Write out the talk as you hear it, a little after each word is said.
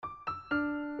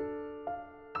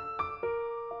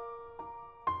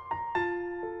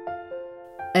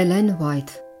Էլեն Ուայթ,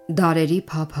 Դարերի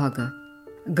Փափագը,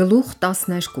 Գլուխ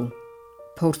 12,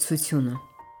 Փորձությունը։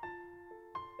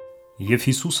 Եվ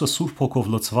Հիսուսը Սուրբ Հոգով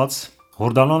լցված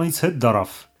Հորդանանից հետ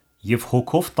դարավ և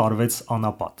հոգով տարվեց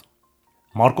անապատ։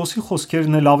 Մարկոսի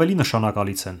խոսքերն էլ ավելի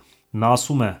նշանակալից են։ Նա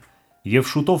ասում է. «Եվ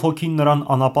շուտով Հոգին նրան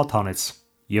անապատ հանեց,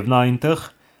 և նա այնտեղ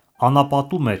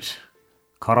անապատում էր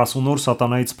 40 օր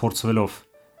սատանայից փորձվելով,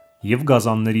 և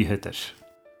գազանների հետ էր։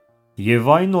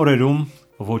 Եվ այն օրերում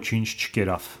ոչինչ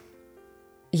չկերավ»։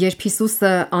 Երբ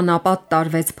Հիսուսը անապատ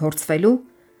տարվեց փորձվելու,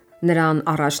 նրան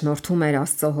առաջնորդում էր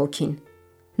Աստծո Հոգին։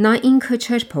 Նա ինքը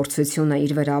չէր փորձությունը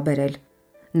իր վրա բերել։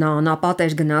 Նա անապատ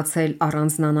էր գնացել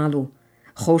առանձնանալու,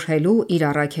 խորհելու իր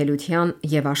առաքելության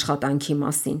և աշխատանքի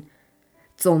մասին։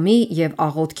 Ծոմի և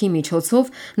աղոթքի միջոցով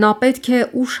նա պետք է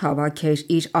ուժ հավաքեր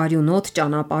իր արյունոտ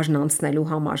ճանապարհն անցնելու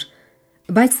համար։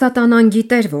 Բայց Սատանան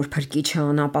գիտեր, որ փրկիչը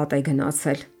անապատ է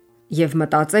գնացել, և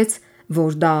մտածեց,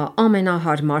 որ դա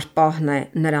ամենահարմար պահն է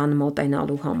նրան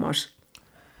մոտենալու համար։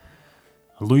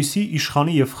 Լույսի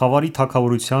իշխանի և խավարի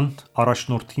թագավորության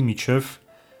առաջնորդի միջև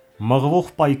մղվող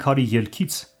պայքարի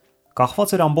ելքից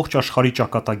կախված էր ամբողջ աշխարհի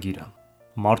ճակատագիրը։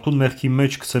 Մարդուն մեղքի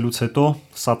մեջ գցելուց հետո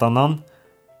Սատանան,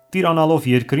 տիրանալով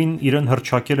երկրին, իրեն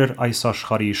հռչակել էր այս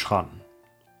աշխարհի իշխան։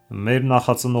 Մեր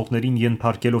նախածնողներին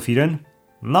ենթարկելով իրեն,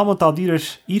 նա մտադիր էր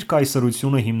իր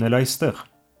կայսրությունը հիմնել այստեղ։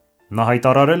 Նա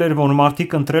հայտարարել էր, որ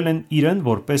մարդիկ ընտրել են իրեն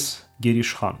որպես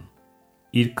գերիշխան։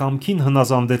 Իր կամքին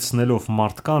հնազանդեցնելով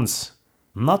մարդկանց,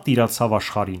 նա տիրացավ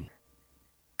աշխարհին։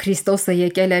 Քրիստոսը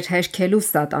եկել էր հերքելու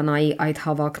Սատանայի այդ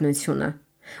հավակնությունը։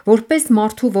 Որպես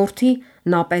մարդու որդի,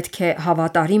 նա պետք է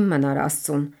հավատարիմ մնար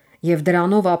Աստծուն և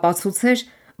դրանով ապացուցեր,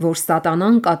 որ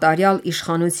Սատանան կատարյալ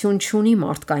իշխանություն չունի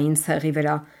մարդկային ցեղի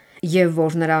վրա և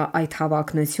որ նրա այդ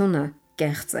հավակնությունը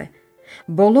կեղծ է։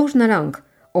 Բոլոր նրանք,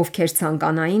 ովքեր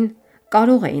ցանկանային,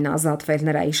 կարող էին ազատվել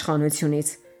նրա իշխանությունից։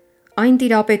 Այն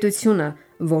տիրապետությունը,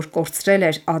 որ կորցրել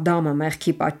էր Ադամը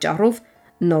մեղքի պատճառով,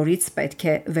 նորից պետք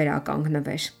է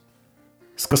վերականգնվեր։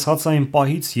 Սկսած այն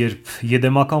պահից, երբ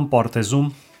Եդեմական պարտեզում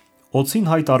օձին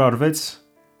հայտարարվեց.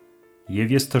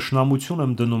 «Եվ ես թշնամություն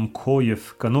եմ դնում քո և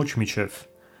կնոջ միջև,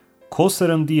 քո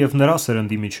սերնդի և նրա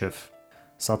սերնդի միջև»,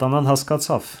 Սատանան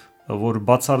հասկացավ, որ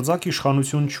բացարձակ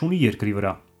իշխանություն չունի երկրի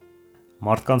վրա։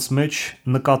 Մարդկանց մեջ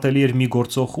նկատելի էր մի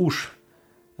գործող ուժ,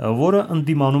 որը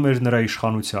ընդդիմանում էր նրա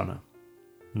իշխանությանը։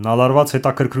 Նա լարված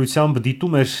հետաքրքրությամբ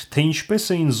դիտում էր, թե ինչպես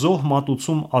էին զոհ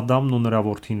մատուցում Ադամն ու նրա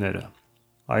որդիները։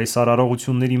 Այս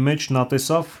արարողությունների մեջ նա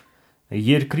տեսավ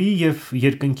երկրի և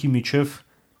երկնքի միջև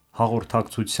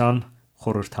հաղորդակցության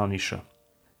խորհրդանիշը,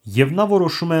 և նա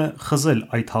որոշում է խզել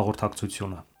այդ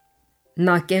հաղորդակցությունը։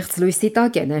 Նա կեղծ լույսի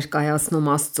տակ է ներկայացնում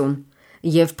Աստծուն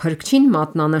և փրկչին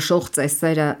մատնանշող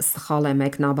ծեսերը սխալ է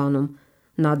մեկնաբանում։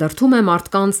 Նա դրդում է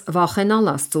մարդկանց վախենալ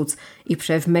Աստծուց,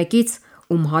 իբրև մեկից,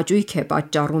 ում հաճույք է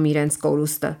պատճառում իրենց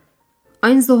կորուստը։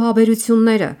 Այն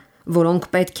զոհաբերությունները, որոնք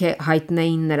պետք է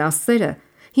հայտնեին նրա սերը,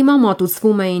 հիմա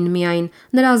մատուցվում էին միայն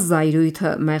նրա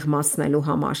զայրույթը մեղմացնելու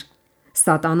համար։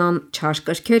 Սատանան չար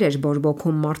կրքեր էր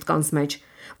բորբոքում մարդկանց մեջ,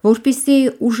 որպեսզի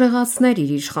ուժեղացներ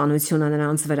իր իշխանությունը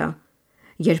նրանց վրա։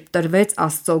 Երբ տրվեց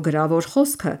Աստծո գրավոր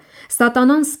խոսքը,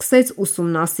 Սատանան սկսեց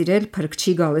ուսումնասիրել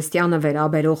փրկչի գալստյանը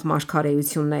վերաբերող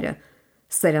մարգարեությունները։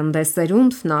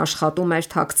 Սերնդեսերունդ նա աշխատում էր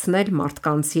թաքցնել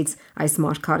մարդկանցից այս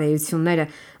մարգարեությունները,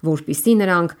 որպեսզի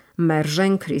նրանք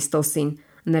մերժեն Քրիստոսին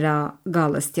նրա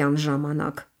գալստյան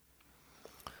ժամանակ։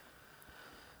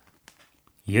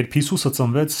 Երբ Հիսուսը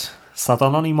ծնվեց,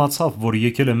 Սատանան իմացավ, որ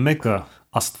եկել է մեկը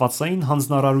աստվածային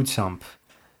հանձնարարությամբ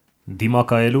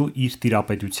դիմակայելու իր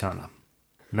տիրապետությանը։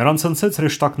 Նրան ցնցեց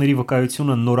հրեշտակների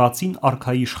վկայությունը նորածին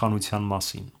արքայի իշխանության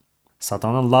մասին։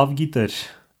 Սատանան լավ գիտեր,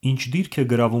 ինչ դիրք է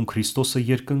գրավում Քրիստոսը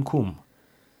երկնքում,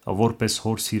 որպես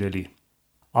հոր սիրելի։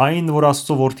 Այն, որ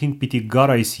Աստծո որդին պիտի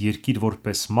գար այս երկիր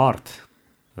որպես մարդ,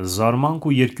 զարմանք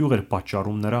ու երկյուղ էր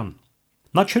պատճառում նրան։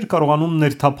 Նա չէր կարողանում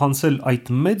ներթափանցել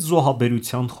այդ մեծ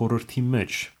զոհաբերության խորհրդի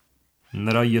մեջ։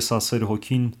 Նրա եսասեր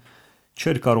հոգին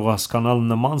չէր կարող հասկանալ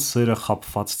նման սերը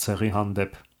խաբված ցեղի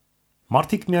հանդեպ։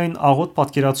 Մարդիկ միայն աղոտ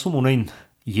պատկերացում ունեին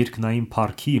երկնային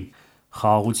փառքի,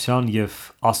 խաղաղության և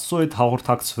Աստծո հետ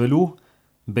հաղորդակցվելու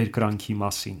բերկրանքի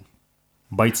մասին։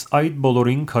 Բայց այդ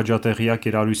բոլորին քաջատեղյակ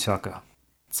էր Արուսյակը,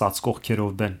 ծածկող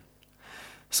քերովբեն։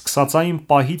 Սկսած այն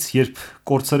պահից, երբ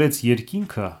կորցրեց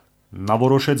երկինքը, նա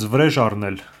որոշեց վրեժ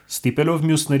առնել, ստիպելով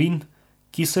մյուսներին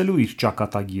կիսելու իր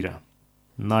ճակատագիրը։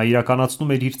 Նա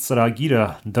իրականացնում էր իր ծրագիրը,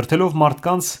 դրդելով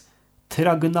մարդկանց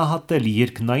թերագնահատել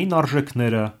երկնային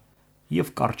արժեքները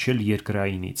և կառչել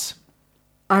երկրայինից։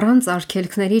 Առանց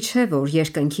արգելքների չէ, որ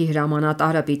երկնքի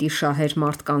հրամանատարը պիտի շահեր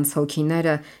մարդկանց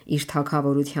հոգիները իր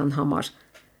թագավորության համար։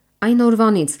 Այն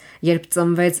օրվանից, երբ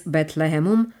ծնվեց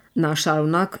Բեթլեհեմում, Նա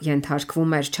շարունակ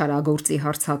ենթարկվում էր չարագործի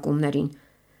հարձակումներին։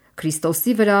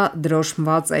 Քրիստոսի վրա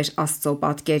դրոշմված էր Աստծո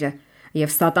պատկերը,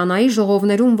 եւ սատանայի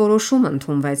ժողովներում որոշում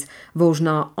ընդունվեց, որ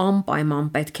նա անպայման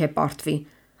պետք է պարտվի։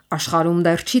 Աշխարհում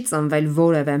դեռ չի ծնվել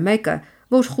որևէ մեկը,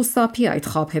 որ խուսափի այդ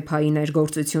խաբեբայի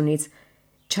ներգործությունից։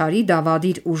 Չարի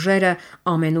դավադիր ուժերը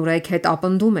ամենուրեք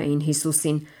հետապնդում էին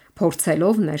Հիսուսին,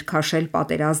 փորձելով ներքաշել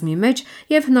պատերազմի մեջ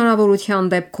եւ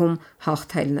հնարավորության դեպքում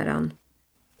հաղթել նրան։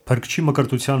 Փրկչի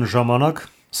մկրտության ժամանակ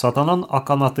սատանան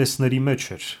ականատեսների մեջ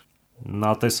էր։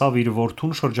 Նա տեսավ իր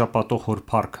որդուն շրջապատող հոր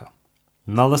փառքը։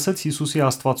 Նա լսեց Հիսուսի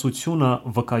աստվածությունը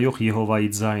վկայող Եհովայի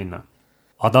ձայնը։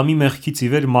 Ադամի մեղքից ի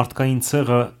վեր մարդկային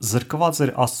ցեղը զրկված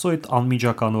էր Աստծո հետ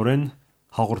անմիջականորեն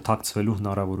հաղորդակցվելու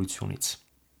հնարավորությունից։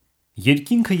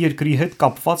 Երկինքը երկրի հետ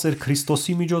կապված էր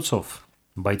Քրիստոսի միջոցով,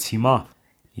 բայց հիմա,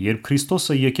 երբ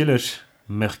Քրիստոսը եկել էր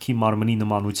մեղքի մարմնի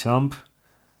նմանությամբ,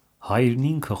 Հայրն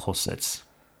ինքը խոսեց։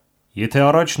 Եթե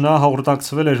առաջ նա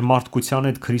հաղորդակցվել էր մարդկության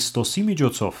հետ Քրիստոսի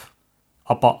միջոցով,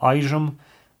 ապա այժմ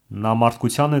նա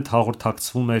մարդկության հետ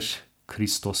հաղորդակցվում էր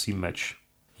Քրիստոսի մեջ։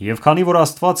 Եվ քանի որ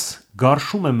Աստված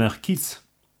գարշում է մեղքից,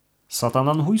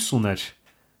 սատանան հույս ուներ,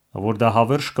 որ դա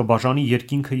հավերժ կբաժանի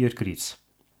երկինքը երկրից,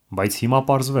 բայց հիմա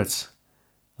պարզվեց,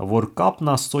 որ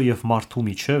կապն Աստծո եւ մարդու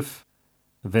միջև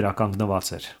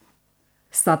վերականգնված էր։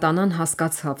 Սատանան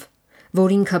հասկացավ,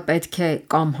 որ ինքը պետք է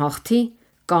կամ հաղթի,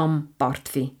 կամ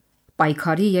պարտվի։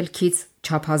 Պայքարի ելքից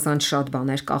չափազանց շատ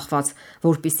բաներ կախված,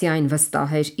 որպիսի այն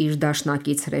վստահեր իր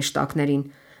դաշնակից հրեշտակներին։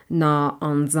 Նա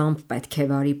անձամբ պետք է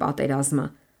վարի պատերազմը։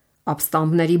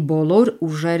 Ապստամբների բոլոր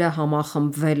ուժերը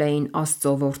համախմբվել էին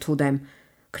Աստծո որդու դեմ։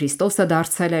 Քրիստոսը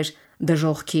դարձել էր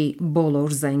դժոխքի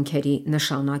բոլոր զենքերի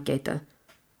նշանակետը։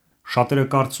 Շատերը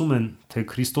կարծում են, թե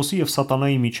Քրիստոսի եւ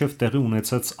սատանայի միջև տեղի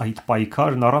ունեցած այդ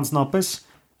պայքարն առանձնապես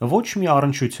ոչ մի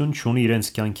առնչություն չունի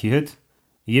իրենց կյանքի հետ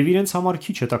եւ իրենց համար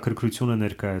քիչ հետաքրքրություն է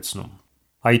ներկայացնում։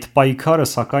 Այդ պայքարը,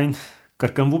 սակայն,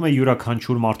 կրկնվում է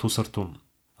յուրաքանչյուր մարդու սրտում։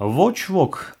 Ոչ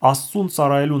ոք Աստծուն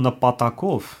ծառայելու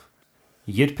նպատակով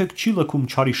երբեք չի լքում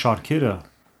չարի շարքերը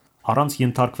առանց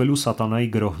ենթարկվելու սատանայի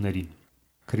գրոհներին։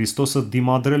 Քրիստոսը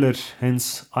դիմադրել էր հենց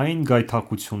այն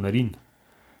գայթակղություններին,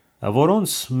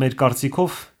 որոնց մեր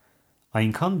կարծիքով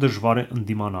այնքան դժվար է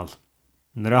ընդդիմանալ։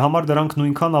 Նրա համար դրանք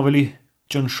նույնքան ավելի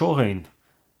ճնշող էին,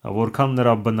 որքան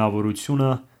նրա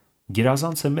բնավորությունը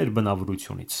գերազանց է մեր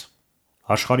բնավորությունից։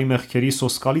 Աշխարհի մեղքերի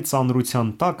սոսկալի ծանրության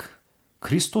տակ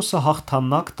Քրիստոսը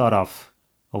հաղթանակ տարավ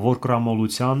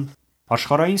ողորկրամոլության,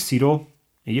 աշխարհային սիրո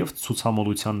եւ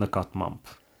ցուցամոլության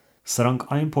նկատմամբ։ Սրանք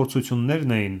այն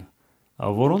փորձություններն էին,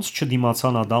 որոնց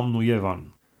չդիմացան Ադամն ու Եվան,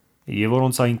 եւ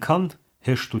որոնց այնքան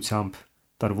հեշտությամբ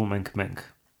տրվում ենք մենք։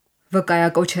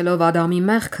 Վկայակոչելով Ադամի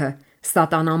մեղքը,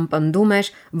 սատանան պնդում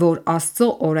էր, որ Աստծո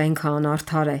օրենքը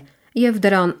անարդար է եւ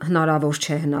դրան հնարավոր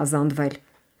չէ հնազանդվել։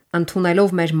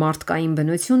 Ընդունելով մեր մարդկային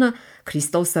բնությունը,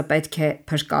 Քրիստոսը պետք է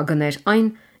փրկագներ այն,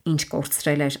 ինչ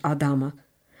կորցրել էր Ադամը։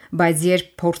 Բայց երբ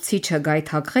փորձիչը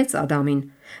գայթակղեց Ադամին,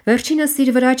 վերջինս իր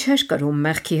վրա չէր կրում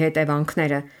մեղքի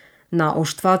հետևանքները։ Նա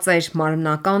օժտված էր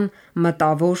մարմնական,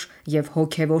 մտավոր եւ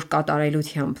հոգեվոր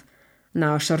կատարելությամբ։ Նա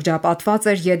շրջապատված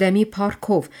էր Եդեմի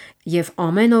փառքով եւ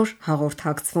ամեն օր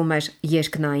հաղորդակցվում էր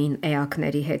երկնային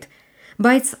էակների հետ։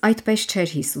 Բայց այդպես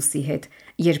չէր Հիսուսի հետ,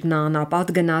 երբ նա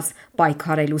անապատ գնաց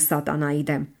պայքարելու սատանայի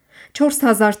դեմ։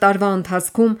 4000 տարվա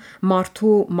ընթացքում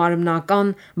մարդու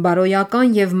մարմնական,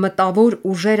 բարոյական եւ մտավոր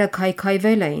ուժերը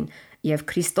քայքայվել էին, եւ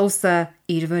Քրիստոսը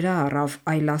իր վրա առավ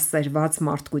այլասերված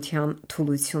մարդկության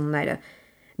թուլությունները։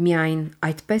 Միայն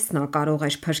այդպես նա կարող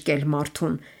էր փրկել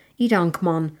մարդուն իր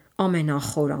անկման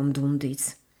ամենախոր անդունդից։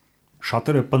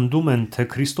 Շատերը պնդում են, թե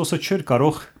Քրիստոսը չէր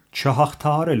կարող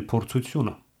չհաղթահարել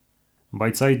փորձությունը,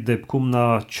 բայց այդ դեպքում նա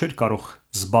չէր կարող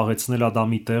զբաղեցնել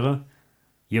Ադամի տեղը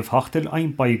եւ հաղթել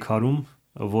այն պայքարում,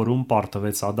 որում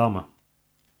պարտվեց Ադամը։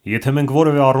 Եթե մենք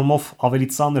որևէ առումով ավելի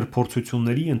ծանր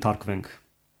փորձությունների ենթարկվենք,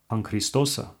 քան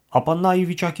Քրիստոսը, ապա նա ի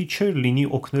վիճակի չէր լինի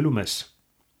օգնելու մեզ։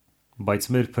 Բայց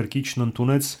մեր Փրկիչն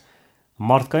ընդունեց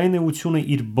մարդկային էությունը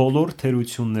իր բոլոր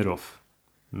թերություններով։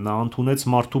 Նա ընդունեց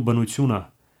մարդու բնությունը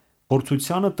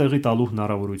փորձությանը տեղի տալու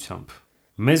հնարավորությամբ։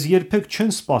 Մեզ երբեք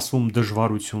չեն սպասվում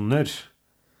դժվարություններ,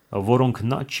 որոնք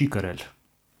նա չի կրել։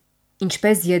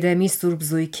 Ինչպես Եդեմի սուրբ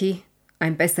զույգի,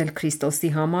 այնպես էլ Քրիստոսի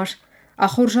համար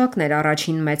ախորժակն էր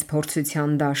առաջին մեծ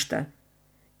փորձության դաշտը։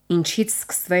 Ինչից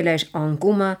սկսվել էր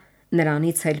անկումը,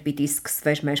 նրանից էլ պիտի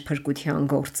սկսվեր մեր փրկության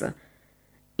գործը։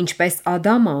 Ինչպես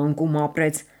Ադամը անկում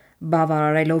ապրեց,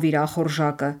 բավարարելով իր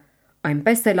ախորժակը,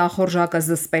 այնպես էլ ախորժակը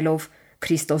զսպելով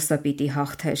Քրիստոսը պիտի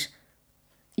հաղթեր։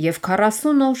 Եվ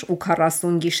 40 օր ու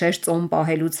 40 գիշեր ծոմ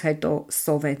պահելուց հետո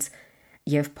սովեց,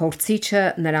 եւ փորձիչը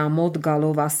նրա մոտ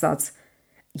գալով ասաց.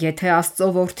 «Եթե Աստծո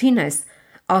որդին ես,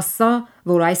 ասա,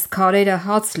 որ այս քարերը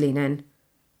հաց լինեն։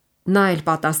 Նա էլ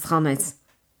պատասխանեց.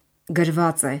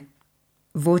 գրված է.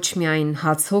 ոչ միայն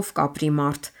հացով կապրի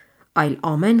մարդ, այլ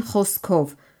ամեն խոսքով,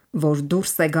 որ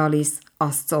դուրս է գալիս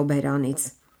Աստծո բերանից։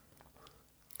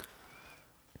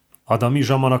 Ադամի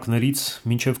ժամանակներից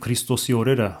մինչև Քրիստոսի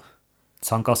օրերը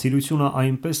ցանկասիրությունը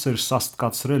այնպես էր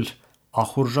սաստկացրել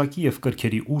ախորժակի և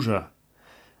կրքերի ուժը,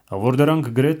 որ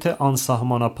դրանք գրեթե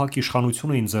անսահմանափակ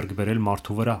իշխանություն էին ձեռք բերել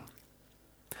մարդու վրա։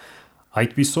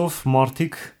 Այդպիսով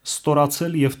մարդիկ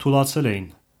ստորացել և թուլացել էին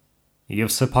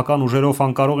և սեփական ուժերով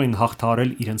անկարող էին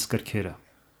հաղթահարել իրենց կրքերը։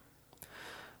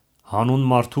 Հանուն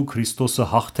մարդու Քրիստոսը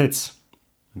հաղթեց,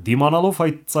 դիմանալով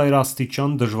այդ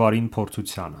ծայրաստիճան դժվարին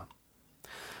փորձությանը։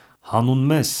 Հանուն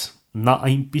մեզ նա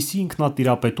այնպիսի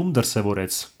ինքնատիրապետում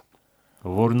դրսևորեց,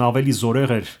 որն ավելի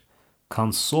զորեղ էր,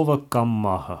 քան սովը կամ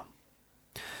մահը։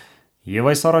 Եվ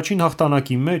այս առաջին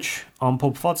հաղթանակի մեջ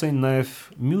ամփոփված են նաև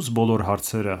մյուս բոլոր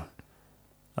հարցերը,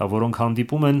 որոնք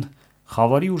հանդիպում են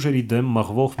խավարի ուժերի դեմ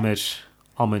մղվող մեր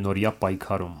ամենօրյա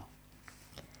պայքարում։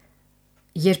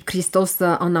 Երբ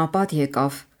Քրիստոսը անապատ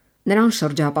եկավ, նրան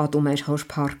շրջապատում էր հոր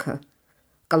փառքը։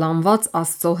 Կլանված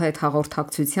Աստծո հետ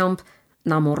հաղորդակցությամբ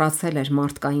նա մոռացել էր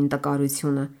մարդկային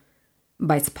տկարությունը,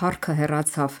 բայց փառքը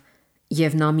հեռացավ,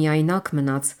 և նա միայնակ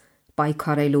մնաց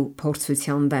պայքարելու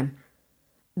փորձության դեմ։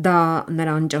 Դա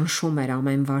նրան ճնշում էր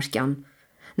ամեն վայրկյան։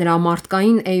 Նրա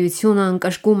մարդկային էությունը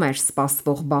ընկրկում էր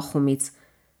սպասվող բախումից։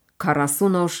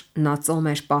 40 օր նա ծոմ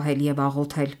էր պահել և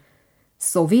աղոթել։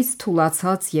 Սովից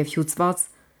թուլացած և հյուծված,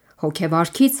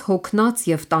 հոգեվարքից հոգնած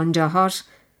և տանջահար,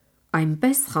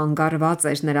 այնպես խանգարված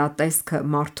էր նրա տեսքը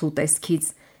մարդու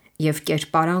տեսքից և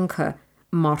կերպարանքը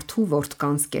մարդու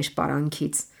որդկանց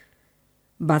կերպարանքից։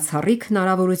 Բացառիկ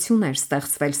հնարավորություն էր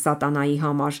ստեղծվել սատանայի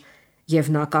համար,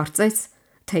 և նա կարծեց,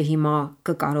 թե հիմա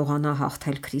կկարողանա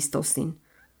հաղթել Քրիստոսին։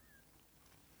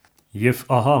 Եվ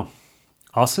ահա,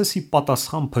 ասեսի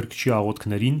պատասխան փրկչի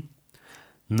աղոթքներին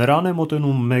նրան է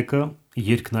մոտենում մեկը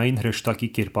երկնային հրեշտակի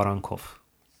կերպարանքով։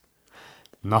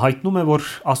 Նա հայտնում է, որ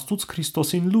Աստծուց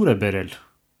Քրիստոսին լուր է բերել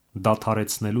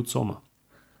դադարեցնելու ծոմը։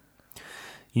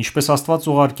 Ինչպես Աստված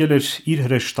ուղարկել էր իր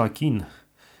հրեշտակին,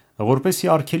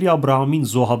 որպեսզի արգելի Աբրահամին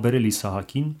զոհաբերել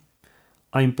Իսահակին,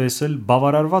 այնպես էլ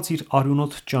բավարարված իր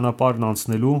արյունոտ ճանապարհն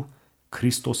անցնելու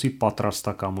Քրիստոսի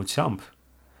պատրաստակամությամբ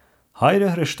Հայրը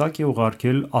հրեշտակ է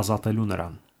ուղարկել ազատելու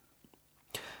նրան։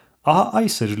 Ահա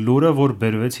այս էր լուրը, որ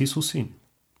բերվեց Հիսուսին։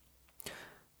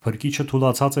 Փրկիչը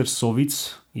թուլացած էր սովից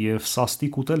և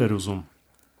սաստիկ ուտել էր ուզում,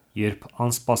 երբ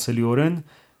անսպասելիորեն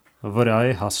վրա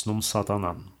է հասնում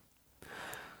սատանան։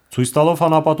 Ցույց տալով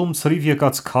անապատում ցրիվ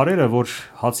եկած քարերը, որ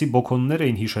հացի բոքոններ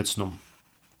էին հիշեցնում,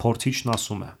 փորձիչն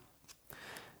ասում է.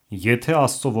 եթե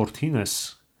Աստծո որդին ես,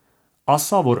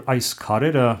 ասա, որ այս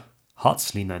քարերը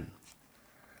հաց լինեն։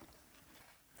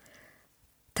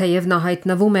 Թեև նա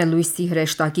հայտնվում է լույսի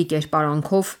հրեշտակի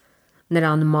կերպարանքով,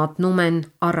 նրան մատնում են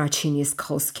առաջին իսկ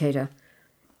խոսքերը.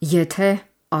 Եթե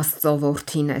Աստծո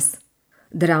որդին ես։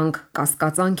 Դրանք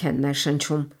կասկածանք են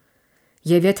ներշնչում։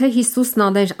 Եվ եթե Հիսուսն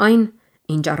աներ այն,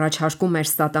 ինչ առաջարկում էր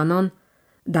սատանան,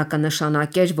 դա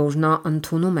կնշանակեր, որ նա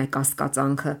ընդունում է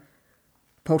կասկածանքը։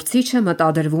 Փորձիչը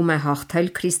մտադրվում է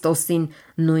հաղթել Քրիստոսին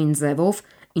նույն ձևով,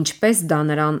 ինչպես դա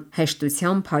նրան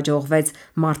հեշտությամբ հաջողվեց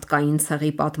մարդկային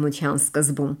ցեղի պատմության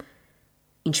սկզբում։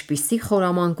 Ինչպիսի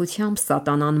խորամանկությամբ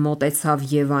սատանան մոտեցավ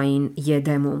Եվային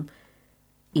Եդեմում։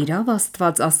 Իրավ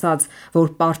Աստված ասաց,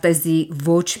 որ պարտեզի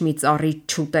ոչ մի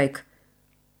ծառից չուտեք։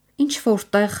 Ինչ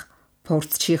որտեղ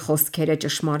փորձչի խոսքերը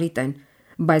ճշմարիտ են,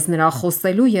 բայց նրա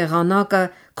խոսելու եղանակը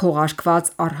քողարկված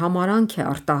արհամարհանք է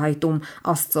արտահայտում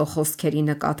Աստծո խոսքերի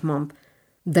նկատմամբ։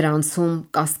 Դրանցում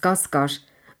կասկած կար,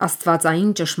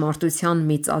 աստվածային ճշմարտության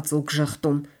մի ծածուկ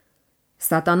ժխտում։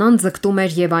 Սատանան ձգտում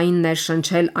էր Եվային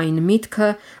ներշնչել այն միտքը,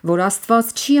 որ Աստված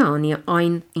չի անի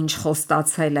այն, ինչ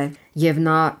խոստացել է, և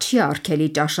նա չի արգելի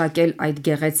ճաշակել այդ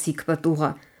գեղեցիկ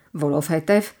պտուղը,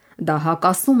 որովհետև դա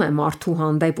հակասում է մարդու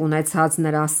հանդեպ ունեցած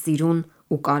նրա սիրուն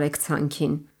ու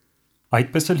կարեկցանքին։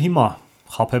 Այդպես էլ հիմա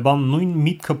խաբեբան նույն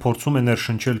միտքը փորձում է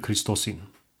ներշնչել Քրիստոսին։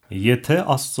 Եթե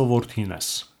Աստծո որդին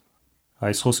ես։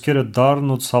 Այս խոսքերը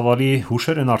դառն ու ցավալի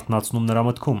հուշեր են արթնացնում նրա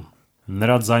մտքում։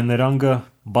 Նրա ձայներանգը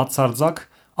բացարձակ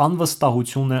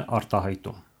անվստահություն է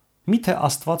արտահայտում։ Միթե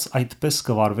Աստված այդպես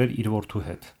կվարվեր իր որդու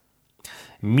հետ։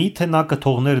 Միթե նա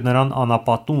կթողներ նրան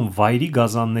անապատում վայրի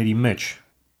գազանների մեջ,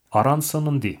 առանց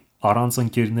սննդի, առանց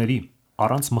ընկերների,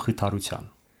 առանց մխիթարության։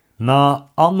 Նա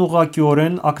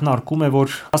անուղղակիորեն ակնարկում է,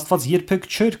 որ Աստված երբեք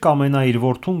չէր կամենա իր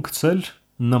որդուն գցել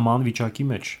նման վիճակի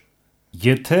մեջ։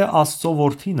 Եթե Աստծո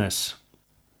որդին ես,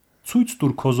 ցույց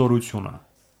տուր քո զորությունը,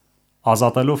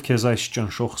 ազատելով քեզ այս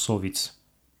ճնշող սովից։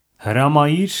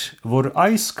 Հրամայիր, որ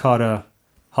այս քարը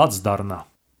հաց դառնա։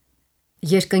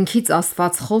 Երկնքից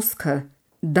ասված խոսքը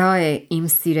դա է իմ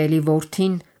սիրելի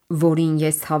որդին, որին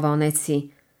ես հավանեցի,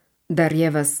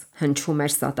 դեռևս հնչում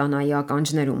էր սատանայի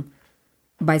ականջներում,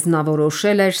 բայց նա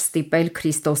որոշել էր ստիպել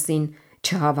Քրիստոսին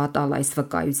չհավատալ այս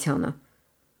վկայությանը։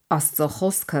 Աստծո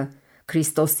խոսքը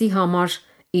Քրիստոսի համար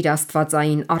իր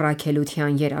աստվածային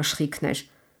առաքելության երաշխիքն էր։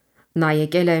 Նա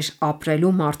եկել էր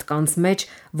ապրելու մարդկանց մեջ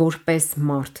որպես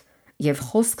մարդ, եւ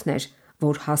խոսքն էր,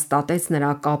 որ հաստատեց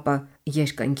նրա կապը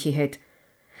երկնքի հետ։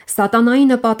 Սատանայի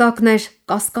նպատակն էր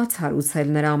կասկած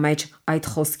հարուցել նրա մեջ այդ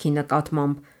խոսքի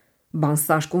նկատմամբ։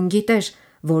 Բանսարկուն գիտեր,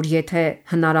 որ եթե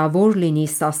հնարավոր լինի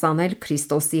սասանել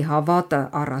Քրիստոսի հավատը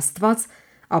առ Աստված,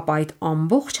 ապա այդ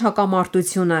ամբողջ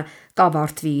հակամարտությունը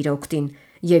կավարտվի իր օգտին,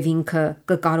 եւ ինքը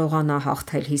կկարողանա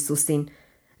հաղթել Հիսուսին։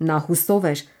 Նա հուսով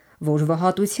էր, որ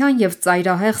վհատության եւ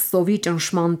ծայրահեղ սովի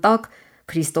ճնշման տակ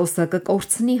Քրիստոսը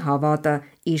կկորցնի հավատը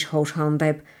իր հոր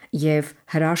հանդեպ եւ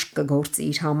հրաշք կգործի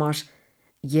իր համար։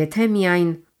 Եթե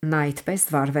միայն նա այդպես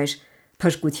վարվեր,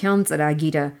 փրկության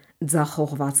ծրագիրը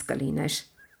ձախողված կլիներ։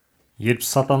 Երբ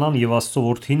Սատանան եւ Աստծո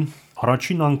որդին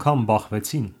առաջին անգամ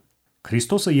բախվեցին,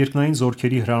 Քրիստոսը երկնային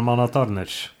զորքերի հրամանատարն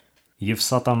էր, եւ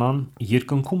Սատանան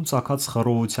երկնքում ծագած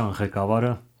խռովության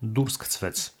ղեկավարը դուրս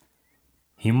գցվեց։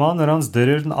 Հիմա նրանց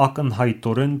դերերն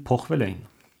ակնհայտորեն փոխվել էին,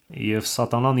 եւ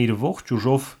Սատանան իր ողջ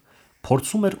ուժով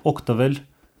փորձում էր օգտվել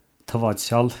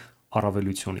թվացial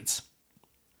առավելությունից։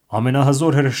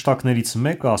 Ամենահզոր հրեշտակներից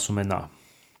մեկը, ասում է նա,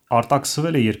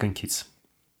 արտաքսվել է երկնքից։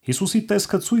 Հիսուսի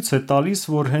տեսքը ցույց է տալիս,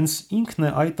 որ հենց ինքն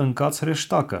է այդ ընկած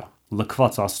հրեշտակը,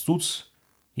 լքված Աստծուց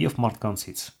եւ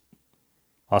մարդկանցից։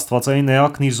 Աստվածային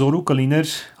էակն իր զորու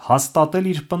կլիներ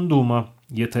հաստատել իր պնդումը,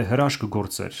 եթե հրաշք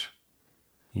գործեր։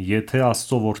 Եթե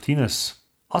Աստծո որդին ես,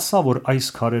 ասա, որ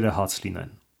այս քարերը հաց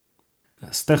լինեն։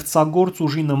 Ստեղծագործ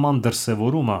ուժի նման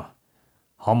դրսևորումը,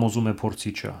 համոզում է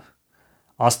փորձիչը,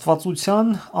 աստվածության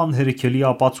անհերքելի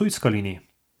ապացույց կլինի,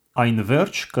 այն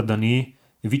վերջ կդնի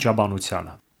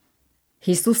վիճաբանությանը։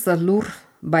 Հիսուսը լուռ,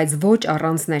 բայց ոչ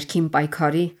առանց ներքին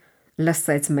պայքարի,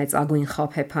 լսեց մեծագույն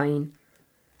խաբեբային։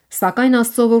 Սակայն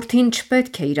Աստծո որդին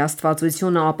չպետք է իր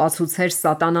աստվածությունը ապացուցեր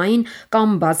սատանային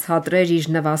կամ բացատրեր իր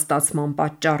նվաստացման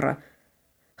պատճառը։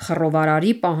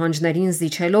 Խռովարարի պահանջներին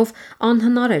զիջելով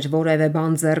անհնար էր որևէ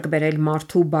բան ձեռք բերել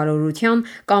մարդու բարօրության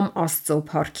կամ Աստծո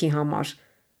փառքի համար։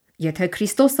 Եթե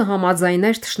Քրիստոսը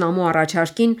համաձայներ թշնամու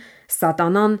առաջարկին,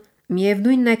 սատանան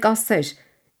միևնույնն է կասեր.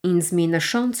 «Ինձ մի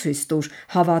նշան ցույց տուր,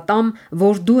 հավատամ,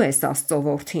 որ դու ես Աստծո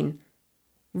որդին»։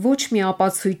 Ոչ մի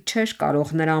ապացույց չէր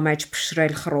կարող նրա մեջ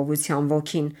փշրել խռովության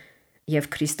ոգին, եւ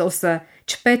Քրիստոսը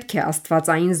չպետք է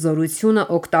աստվածային զորությունը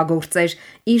օգտագործեր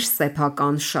իր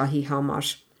սեփական շահի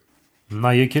համար։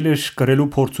 Նա եկել էր կրելու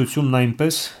փորձությունն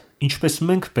այնպես, ինչպես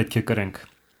մենք պետք է կրենք,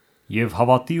 եւ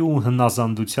հավատի ու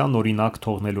հնազանդության օրինակ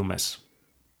թողնելու մեզ։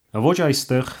 Ոչ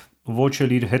այստեղ, ոչ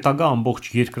էլ իր հետագա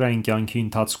ամբողջ երկրային կյանքի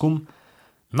ընթացքում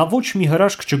նա ոչ մի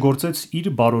հրաշք չգործեց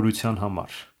իր բարօրության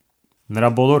համար։ Նրա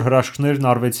բոլոր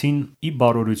հրաշքներն արվեցին ի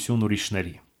բարօրություն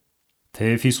ուրիշների։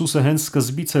 Թեև Հիսուսը հենց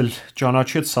սկզբից էլ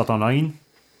ճանաչեց սատանային,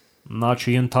 նա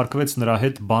չենթարկվեց նրա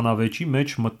հետ բանավեճի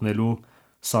մեջ մտնելու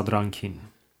սադրանքին։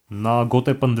 Նա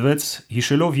գոտեպնդվեց,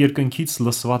 հիշելով երկնքից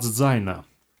լսված ձայնը,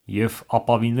 եւ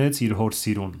ապավինեց իր հոր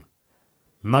սիրուն։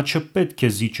 Նա չպետք է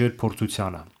զիջեր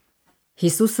փորձությանը։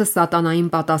 Հիսուսը սատանային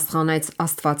պատասխանեց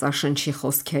Աստվածաշնչի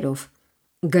խոսքերով.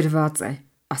 «Գրված է»,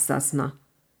 ասաց նա։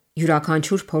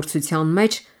 Յուրաքանչյուր փորձության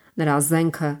մեջ նրա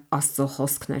զենքը Աստծո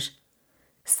խոսքն էր։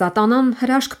 Սատանան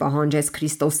հրաշք պահանջեց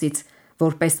Քրիստոսից,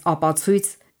 որպես ապացույց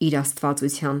իր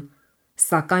աստվածության,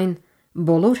 սակայն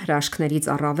բոլոր հրաշքներից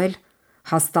առավել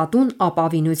հաստատուն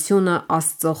ապավինությունը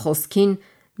Աստծո խոսքին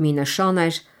մի նշան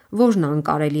էր, որն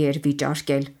անկարելի էր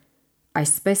վիճարկել։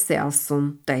 Այսպես է ասում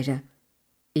Տերը։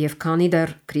 Եվ քանի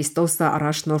դեռ Քրիստոսը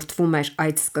առաջնորդվում էր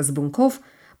այդ սկզբունքով,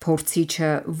 փորձիչը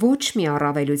ոչ մի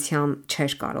առավելության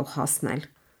չէր կարող հասնել։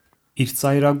 Իր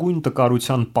ծայրագույն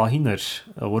տկարության պահին էր,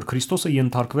 որ Քրիստոսը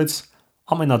ենթարկվեց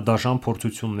ամենադաժան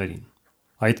փորձություններին։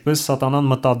 Այդպես սատանան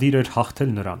մտադիր էր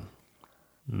հաղթել նրան։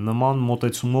 Նման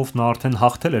մոտեցումով նա արդեն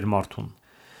հաղթել էր մարդուն։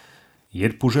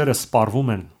 Երբ ուժերը սպառվում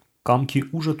են, կամքի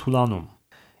ուժը թուլանում,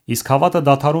 իսկ հավատը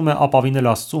դադարում է ապավինել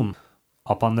Աստծուն,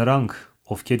 ապա նրանք,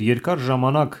 ովքեր երկար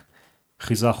ժամանակ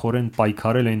խիզախորեն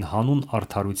պայքարել են հանուն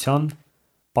արդարության,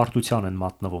 պարտության են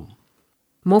մատնվում։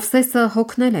 Մովսեսը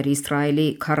հոգնել էր Իսրայելի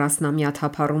 40-ամյա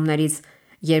թափառումներից,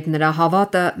 երբ նրա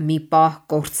հավատը մի պահ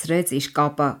կորցրեց իր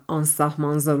կապը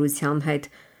անսահման զորության հետ։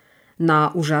 Նա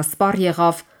ուժասպառ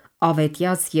եղավ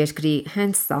ավետյաց երկրի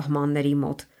հենց սահմանների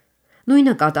մոտ։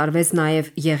 Նույնը կատարվեց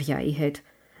նաև Եղիայի հետ։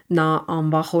 Նա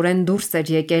անվախորեն դուրս էր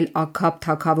եկել Աքաբ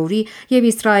թագավորի եւ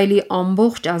Իսրայելի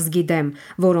ամբողջ ազգի դեմ,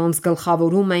 որոնց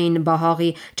գլխավորում էին Բահաղի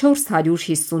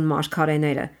 450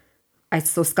 մարգարեները։ Այդ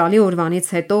սոսկալի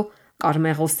օրվանից հետո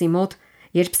Կարմեղոսի մոտ,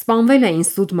 երբ սպանվել էին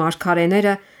սուտ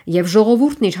մարգարեները եւ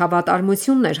ժողովուրդն իր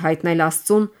հավատարմությունն էր հայտնել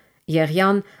Աստծուն,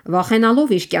 Եղիան,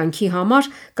 վախենալով իր կյանքի համար,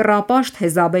 կռապաշտ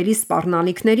Հեզաբելի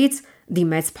սպառնալիքներից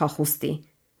դիմեց փախուստի։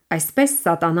 Այսպես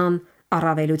Սատանան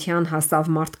առավելության հասավ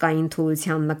մարդկային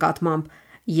թուլության նկատմամբ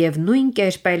եւ նույն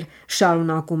կերպ էլ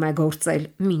շարունակում է գործել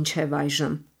մինչեւ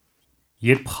այժմ։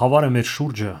 Երբ խավարը մեր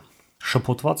շուրջը,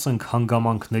 շփոթված ենք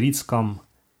հանգամանքներից կամ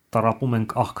տառապում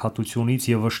ենք աղքատությունից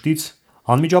եւ վշտից,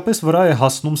 անմիջապես վրա է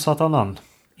հասնում Սատանան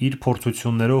իր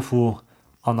փորձություններով ու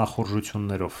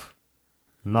անախորժություններով։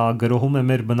 Նա գրոհում է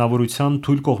մեր բնավորության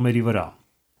թույլ կողմերի վրա։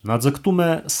 Նա ձգտում է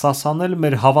սասանել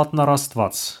մեր հավատն առ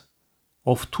Աստված,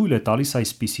 ով թույլ է տալիս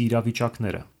այսպիսի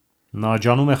իրավիճակները։ Նա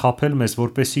ջանում է խաբել մեզ,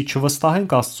 որպեսզի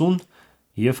չվստահենք Աստծուն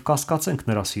եւ կասկածենք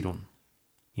նրա սիրուն։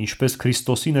 Ինչպես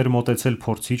Քրիստոսին էր մոտեցել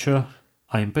փորձիչը,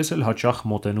 այնպես էլ հաճախ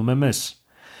մոտենում է մեզ,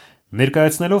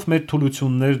 ներկայացնելով մեր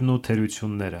թուլություններն ու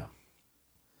թերությունները։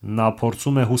 Նա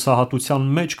փորձում է հուսահատության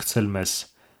մեջ գցել մեզ,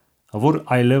 որ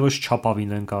այլևս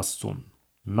չապավինենք Աստծուն։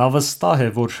 Նա վստահ է,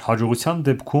 որ հաջողության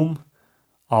դեպքում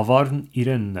ավարն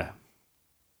իրենն է։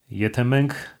 Եթե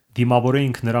մենք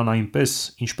դիմավորեինք նրան այնպես,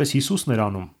 ինչպես Հիսուսն էր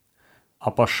անում,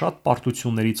 ապա շատ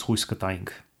պարտություններից խույս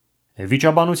կտայինք։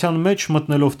 Վիճաբանության մեջ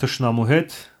մտնելով թշնամու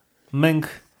հետ,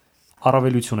 մենք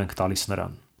առավելություն ենք տալիս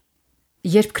նրան։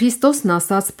 Երբ Քրիստոսն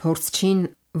ասաց փորձչին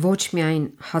ոչ միայն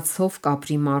հացով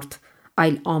կապրի մարդ,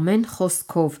 այլ ամեն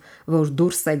խոսքով, որ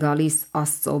դուրս է գալիս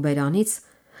Աստծո բերանից,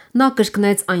 նա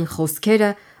կրկնեց այն խոսքերը,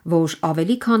 որ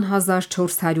ավելի քան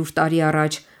 1400 տարի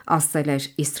առաջ ասել էր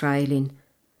Իսրայելին.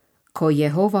 Քո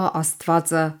Եհովա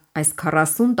Աստվածը այս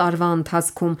 40 տարվա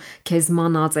ընթացքում քեզ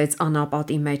մանածեց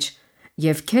անապատի մեջ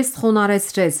եւ քեզ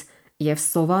խոնարհեցրեց եւ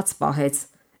սոված պահեց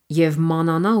եւ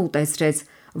մանանա ուտեցրեց,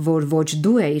 որ ոչ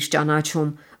դու էիր ճանաչում,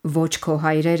 ոչ քո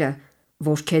հայրերը,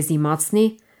 որ քեզ իմացնի,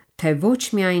 թե ոչ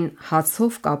միայն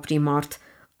հացով կապրի մարդ,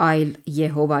 այլ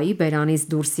Եհովայի բերանից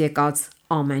դուրս եկած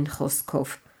ամեն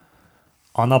խոսքով։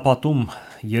 Անապատում,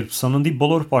 երբ սննդի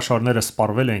բոլոր պաշարները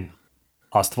սպառվել էին,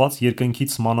 Աստված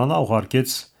երկնքից մանանա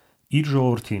ուղարկեց իր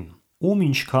ժողովրդին, ում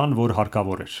ինչքան որ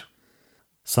հարկավոր էր։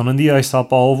 Սննդի այս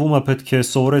ապահովումը պետք է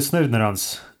սովորեցներ նրանց,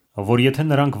 որ եթե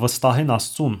նրանք վստահեն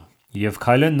Աստծուն եւ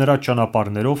քայլեն նրա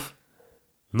ճանապարհներով,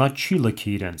 նա չի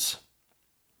լքի իրենց։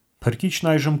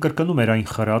 Փրկիչն այժմ կրկնում էր այն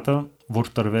խրատը,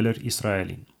 որ տրվել էր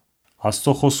Իսրայելին։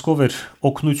 Աստծո խոսքով էր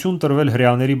օգնություն տրվել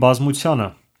հրեաների բազմությանը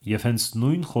եւ հենց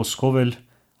նույն խոսքով էլ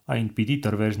այն պիտի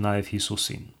տրվեր նաեւ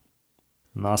Հիսուսին։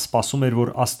 Նա սպասում էր,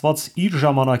 որ Աստված իր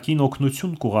ժամանակին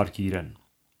օգնություն կուղարկի իրեն։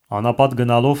 Անապատ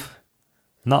գնալով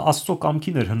նա Աստծո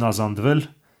կամքին էր հնազանդվել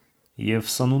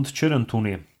եւ սնունդ չէր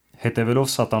ընդունի,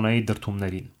 հետևելով սատանայի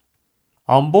դրդումներին։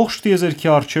 Ամբողջ տիեզերքի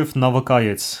առջև նա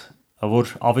վկայեց,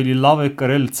 որ ավելի լավ է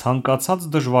կրել ցանկացած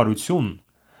դժվարություն,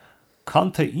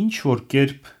 քան թե ինչ որ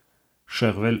կերպ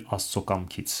շեղվել Աստծո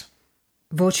կամքից։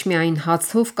 Ոչ միայն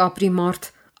հացով կապրի մարդ,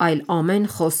 այլ ամեն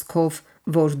խոսքով,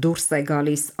 որ դուրս է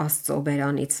գալիս Աստծո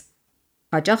բերանից։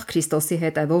 Հաճախ Քրիստոսի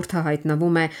հետևորդը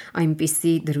հայտնվում է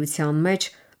այնպիսի դրության մեջ,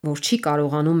 որ չի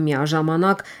կարողանում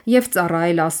միաժամանակ եւ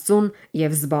ծառայել Աստծուն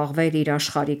եւ զբաղվել իր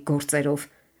աշխարհիկ գործերով,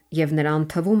 եւ նրան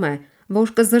թվում է,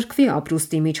 որ կզրկվի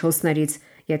ապրուստի միջոցներից,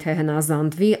 եթե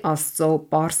հնազանդվի Աստծո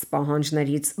պարզ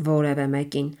պահանջներից որևէ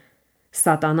մեկին։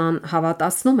 Սատանան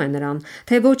հավատացնում է նրան,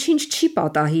 թե ոչինչ չի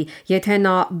պատահի, եթե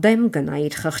նա դեմ գնա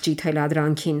իր խղճի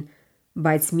թելադրանքին,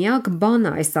 բայց միակ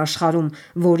բանը այս աշխարհում,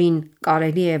 որին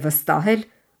կարելի է վստահել,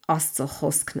 Աստծո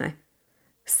խոսքն է։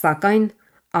 Սակայն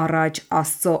առաջ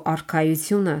Աստծո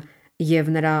արքայությունը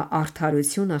եւ նրա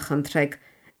արդարությունը խնդրեք,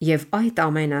 եւ այդ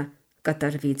ամենը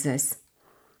կտրվի ձեզ։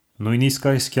 Նույնիսկ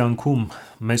այս կյանքում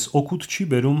մեզ օգուտ չի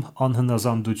բերում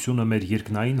անհնազանդությունը մեր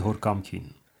երկնային Հոր կամքին։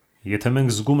 Եթե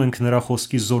մենք զգում ենք նրա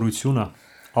խոսքի զորությունը,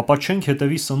 ապա չենք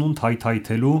հետևի սնունդ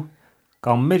հայթայթելու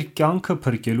կամ մեր կյանքը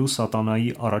փրկելու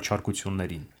սատանայի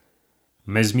առաջարկություններին։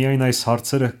 Մեզ միայն այս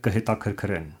հարցերը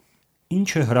կհետաքրքրեն. Ինչ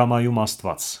է հրամայում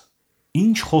Աստված։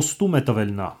 Ինչ խոստում է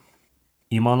տվել նա։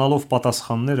 Իմանալով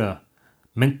պատասխանները,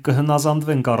 մենք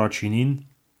կհնազանդվենք առաջինին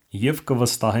եւ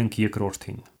կվստահենք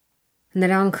երկրորդին։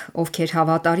 Նրանք, ովքեր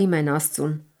հավատարիմ են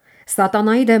Աստծուն,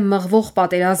 Սատանայի դեմ մղվող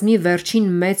պատերազմի վերջին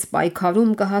մեծ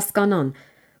պայքարում կհասկանան,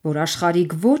 որ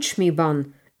աշխարհիկ ոչ մի բան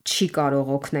չի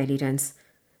կարող օգնել իրենց,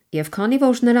 եւ քանի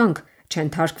որ նրանք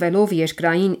չենթարկվելով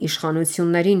երկրային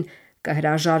իշխանություններին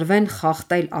կհրաժարվեն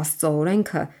խախտել Աստծո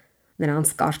օրենքը,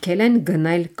 նրանց կարգել են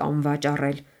գնել կամ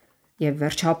վաճառել, եւ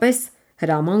վերջապես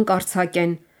հրաման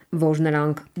կարձակեն որ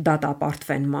նրանք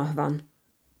դատապարտվեն մահվան։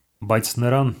 Բայց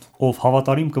նրան, ով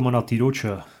հավատարիմ կմնա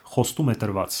Տիրոջը, խոստում է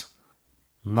տրված.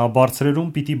 նա բարձրերում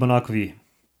պիտի բնակվի,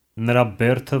 նրա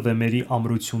բերդը վեմերի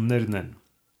ամրություններն են,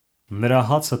 նրա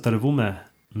հացը տրվում է,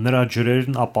 նրա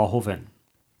ջրերն ապահով են։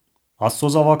 Աստծո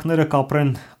զավակները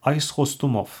կապրեն այս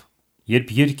խոստումով. երբ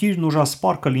երկիրն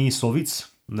ուժասպառ կլինի սովից,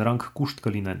 նրանք կուշտ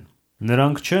կլինեն,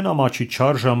 նրանք չեն ամաչի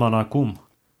չար ժամանակում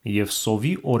և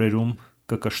սովի օրերում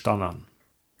կկշտանան։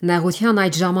 Նեղության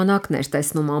այդ ժամանակն էր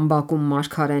տեսնում ամբակում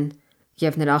մարգարեն,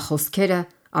 եւ նրա խոսքերը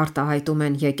արտահայտում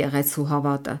են եկեղեցու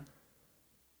հավատը։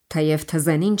 Թեև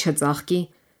թզենին չծաղկի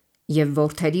եւ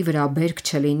որդերի վրա բերք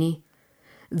չլինի,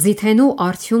 ձիթենու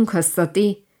արդյունքը ստի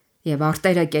եւ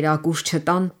արտերը կերակուր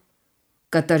չտան,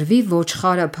 կտրվի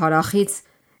ոչխարը փարախից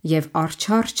եւ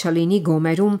արջառ չլինի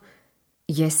գոմերում,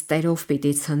 ես Տերով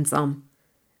պիտի ցնծամ,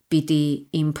 պիտի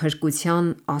իմ փրկության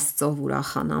Աստծով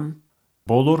ուրախանամ։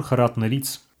 Բոլոր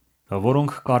խրատներից,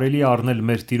 որոնք կարելի է առնել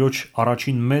մեր Տիրոջ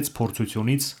առաջին մեծ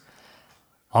փորձությունից,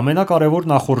 ամենակարևոր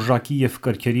նախորժակի և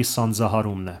կրքերի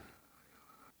սանձահարումն է։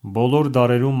 Բոլոր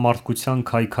դարերում մարդկության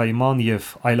քայքայման և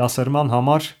այլասերման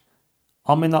համար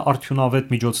ամենաարդյունավետ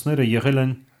միջոցները եղել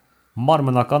են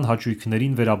մարմնական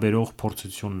հաճույքներին վերաբերող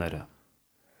փորձությունները։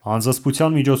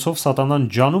 Անզսպության միջոցով սատանան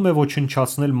ջանում է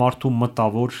ոչնչացնել մարդու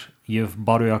մտավոր և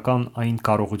բարոյական այն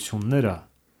կարողությունները,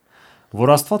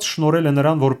 որ Աստված շնորհել է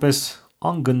նրան որպես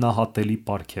անգնահատելի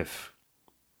պարգև։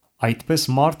 Այդպես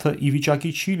մարդը ի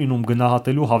վիճակի չի լինում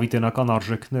գնահատելու հավիտենական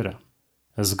արժեքները։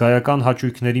 Զգայական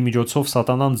հաճույքների միջոցով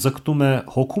սատանան ձգտում է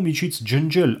հոգու միջից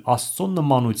ջնջել Աստծո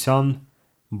նմանության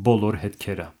բոլոր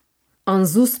հետքերը։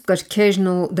 Անզուսպ կրքերն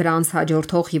ու դրանց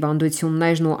հաջորդող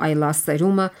հիվանդություններն ու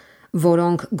այլասերումը,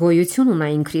 որոնք գոյություն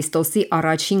ունեին Քրիստոսի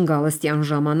առաջին գալստյան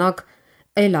ժամանակ,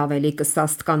 ել ավելի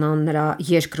կսաստկանան նրա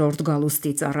երկրորդ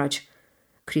գալուստից առաջ։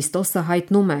 Քրիստոսը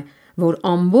հայտնում է, որ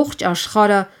ամբողջ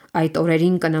աշխարհը այդ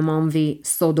օրերին կնմանվի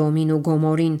Սոդոմին ու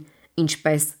Գոմորին,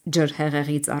 ինչպես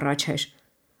ջրհեղեղից առաջ էր։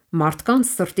 Մարդկանց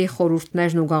սրտի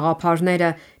խորհուրդներն ու գաղափարները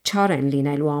չար են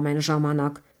լինելու ամեն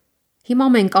ժամանակ։ Հիմա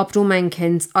մենք ապրում ենք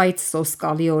հենց այդ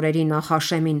սոսկալի օրերի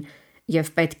նախաշեմին եւ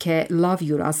պետք է լավ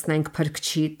յուրացնենք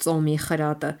Փրկչի ծոմի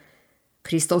խրատը։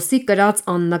 Քրիստոսի կրած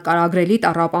աննկարագրելի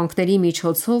տառապանքների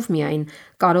միջոցով միայն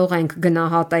կարող ենք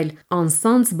գնահատել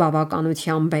անսանձ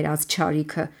բավականության բերած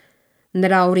չարիքը։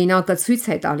 Նրա օրինակը ցույց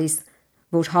է տալիս,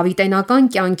 որ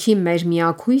հավիտենական կյանքի մեր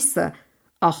միակ հույսը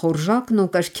ախորժակն ու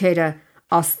կրքերը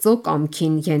Աստծո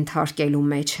կամքին ենթարկելու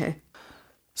մեջ է։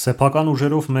 Սեփական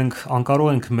ուժերով մենք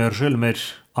անկարող ենք մերժել մեր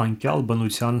անկյալ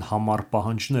բնության համառ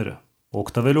պահանջները։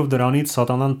 Օգտվելով դրանից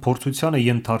սատանան փորձության է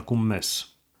ենթարկում մեզ։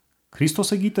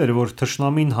 Քրիստոսը գիտեր, որ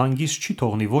թշնամին հանգիստ չի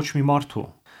թողնի ոչ մի մարդու,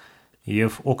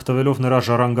 և օգտվելով նրա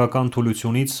ժառանգական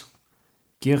թուլությունից,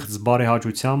 կեղծ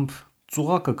բարեհաճությամբ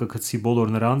ծուղակը կգցի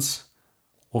բոլոր նրանց,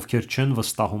 ովքեր չեն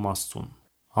վստահում Աստծուն։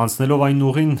 Անցնելով այն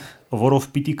ուղին, որով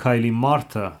պիտի քայլի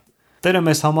մարդը, Տերը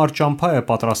մեզ համար ճամփա է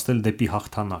պատրաստել դեպի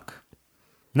հաղթանակ։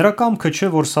 Նրա կամքը չէ,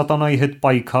 որ սատանայի հետ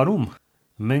պայքարում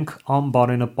մենք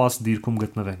անբարենպաստ դիրքում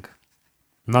գտնվենք։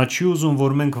 Նա չի ուզում,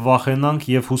 որ մենք վախենանք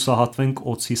և հուսահատվենք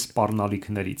օձի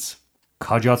սպառնալիքներից։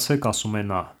 Քաջացեք, ասում է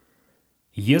նա,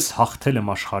 ես հաղթել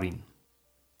եմ աշխարհին։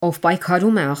 Ով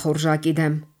պայքարում է ախորժակի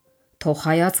դեմ, թող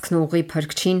հայացքն ուղղի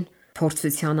Փրկչին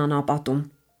փորձության անապատում։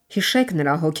 Հիշեք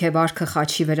նրա հոգեվարքը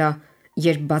խաչի վրա,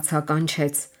 երբ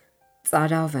բացականչեց.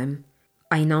 «Ծարավ եմ»։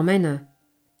 Այն ամենը,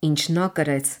 ինչ նա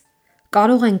կրեց,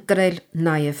 կարող ենք կրել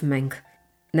նաև մենք։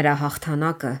 Նրա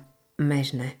հաղթանակը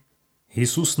մերն է։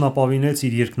 Հիսուսն ապավինեց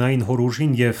իր երկնային հոր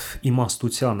ուժին և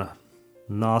իմաստությանը։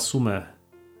 Նա ասում է.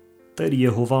 Տեր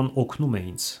Եհովան օգնում է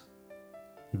ինձ։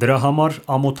 Դրա համար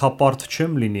ամոթապարտ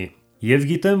չեմ լինի և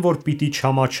գիտեմ, որ պիտի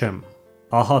չամաչեմ։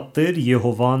 Ահա Տեր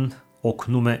Եհովան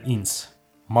օգնում է ինձ։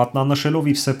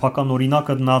 Մատնանշելով իր սեփական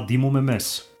օրինակը նա դիմում է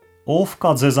մեզ. Ով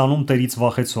կա ձեզանում Տերից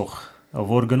վախեցող,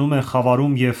 որ գնում է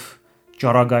խավարում և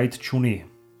ճառագայթ չունի,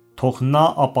 թող նա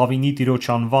ապավինի Տիրոջ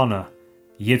անվանը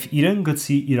և իրեն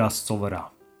գցի իր Աստծո վրա։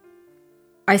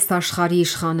 Այս աշխարհի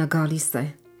իշխանը գալիս է,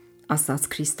 ասաց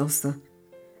Քրիստոսը,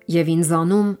 եւ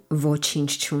ինձանում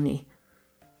ոչինչ չունի։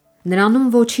 Նրանում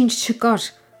ոչինչ չկար,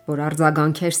 որ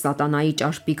արձագանքեր սատանայի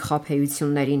ճարպիկ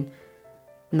խաբեություններին։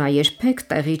 Նա երբեք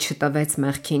տեղի չտվեց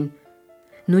մեղքին,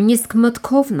 նույնիսկ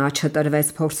մտքով նա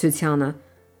չտրվեց փորձությանը։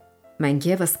 Մենք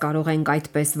եւս կարող ենք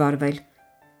այդպես վարվել։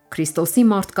 Քրիստոսի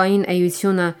մարդկային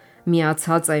էությունը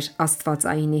միացած էր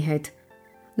Աստվածայինի հետ։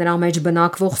 Նրա մեջ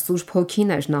բնակվող Սուրբ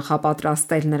Հոգին էր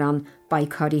նախապատրաստել նրան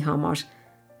պայքարի համար,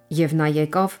 եւ նա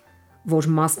եկավ, որ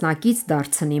մասնակից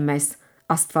դարձնի մեզ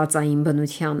Աստվածային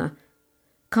բնությանը։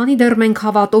 Քանի դեռ մենք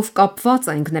հավատով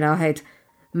կապված ենք նրա հետ,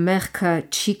 մեղքը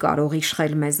չի կարող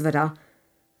իշխել մեզ վրա։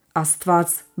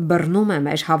 Աստված բռնում է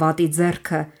մեր հավատի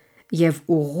ձեռքը եւ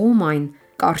ուղղում այն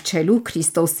կառչելու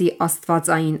Քրիստոսի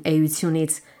աստվածային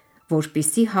էությունից,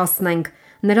 որպիսի հասնենք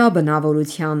նրա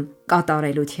բնավորության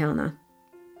կատարելությանը։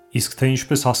 Իսկ թե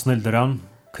ինչպես հասնել դրան,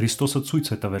 Քրիստոսը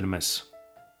ցույց է տվել մեզ։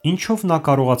 Ինչով նա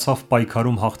կարողացավ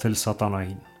պայքարում հաղթել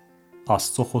սատանային։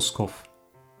 Աստծո խոսքով։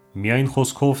 Միայն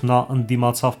խոսքով նա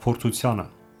ընդդիմացավ փորձությանը։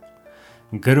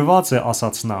 Գրված է,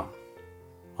 ասաց նա,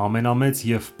 ամենամեծ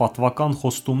եւ պատվական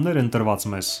խոստումներ են տրված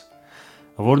մեզ,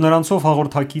 որ նրանցով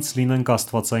հաղորդակից լինենք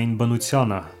աստվածային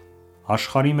բնությանը,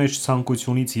 աշխարհի մեջ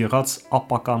ցանկությունից եղած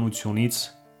ապականությունից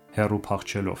հեռու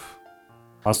փախչելով։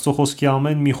 Աստծո խոսքի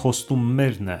ամեն մի խոստում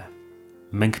մերն է։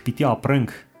 Մենք պիտի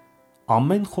ապրենք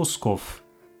ամեն խոսքով,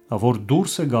 որ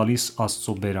դուրս է գալիս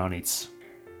Աստծո բերանից։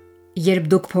 Երբ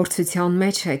դուք փորձության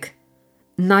մեջ եք,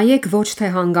 նայեք ոչ թե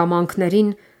հանգամանքներին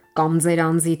կամ ձեր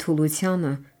անձի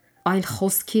թուլությանը, այլ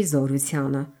խոսքի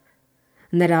զորությանը։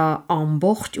 Նրա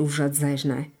ամբողջ ուժը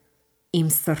ձերն է։ Իմ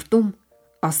սրտում,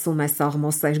 ասում է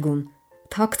Սաղմոսերգուն,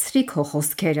 թաքցրի քո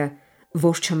խոսքերը,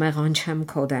 որ չմեղանչեմ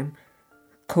քո դեմ։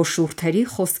 Քո շուրթերի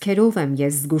խոսքերով եմ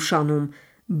ես զգուշանում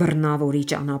բռնավորի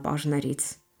ճանապարհներից։